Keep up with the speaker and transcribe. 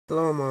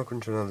Hello and welcome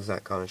to another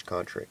Zach Carnage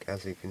card trick.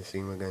 As you can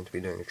see, we're going to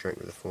be doing a trick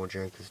with the 4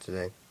 jokers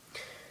today.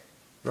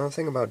 Now the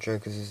thing about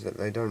jokers is that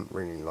they don't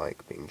really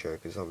like being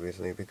jokers,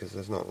 obviously, because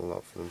there's not a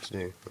lot for them to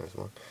do. There's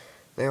one.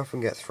 They often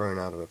get thrown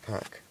out of a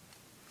pack.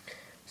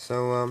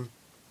 So,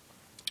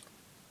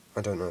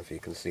 I don't know if you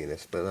can see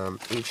this, but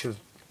each of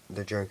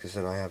the jokers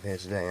that I have here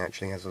today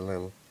actually has a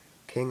little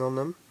king on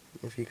them,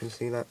 if you can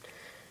see that.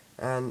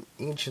 And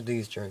each of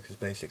these jokers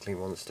basically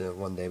wants to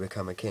one day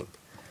become a king.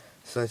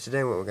 So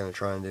today what we're going to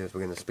try and do is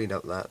we're going to speed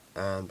up that,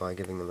 and by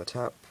giving them a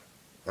tap,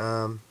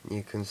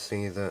 you can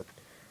see that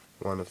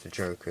one of the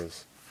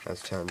jokers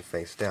has turned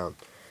face down.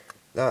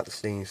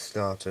 That's the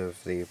start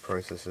of the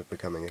process of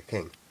becoming a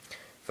king.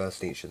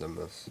 First each of them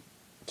must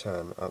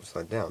turn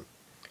upside down.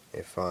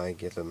 If I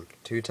give them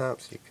 2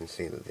 taps, you can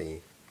see that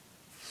the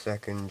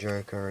second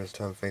joker has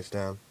turned face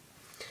down,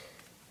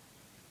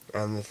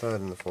 and the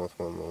third and the fourth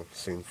one will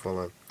soon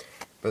follow.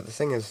 But the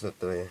thing is that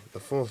the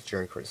 4th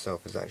joker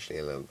itself is actually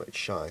a little bit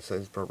shy, so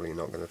it's probably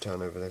not going to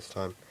turn over this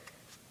time.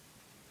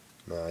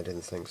 No, I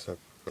didn't think so.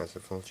 There's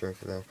the 4th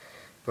joker there.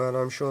 But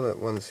I'm sure that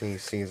once he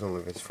sees all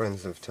of his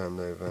friends have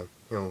turned over,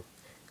 he'll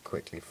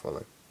quickly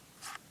follow.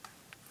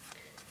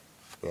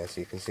 Yes,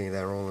 you can see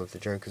there all of the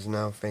jokers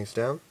now face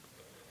down.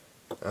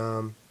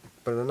 But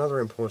another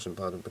important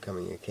part of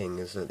becoming a king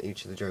is that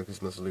each of the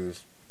jokers must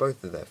lose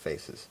both of their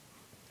faces.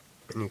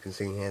 And you can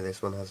see here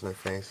this one has no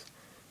face.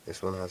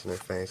 This one has no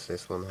face,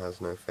 this one has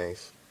no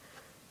face,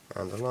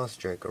 and the last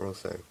joker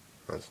also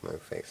has no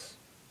face.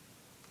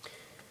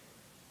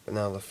 But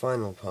now the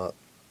final part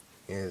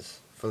is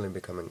fully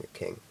becoming a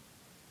king.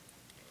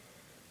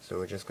 So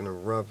we're just going to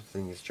rub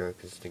these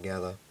jokers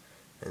together,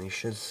 and you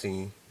should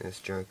see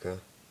this joker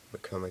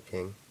become a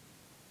king.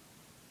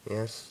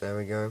 Yes, there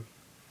we go.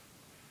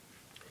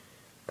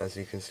 As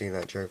you can see,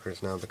 that joker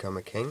has now become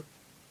a king.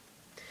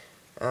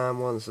 And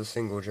once a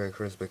single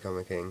joker has become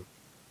a king,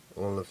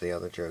 all of the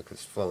other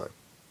jokers follow.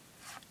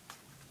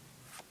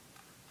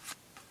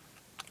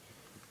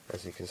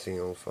 As you can see,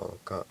 all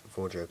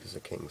 4 jokers are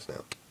kings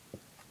now.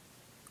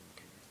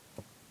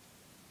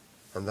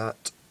 And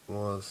that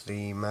was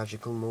the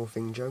Magical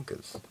Morphing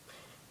Jokers.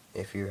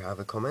 If you have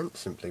a comment,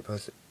 simply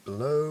post it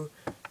below,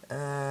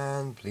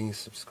 and please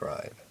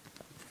subscribe.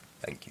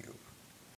 Thank you.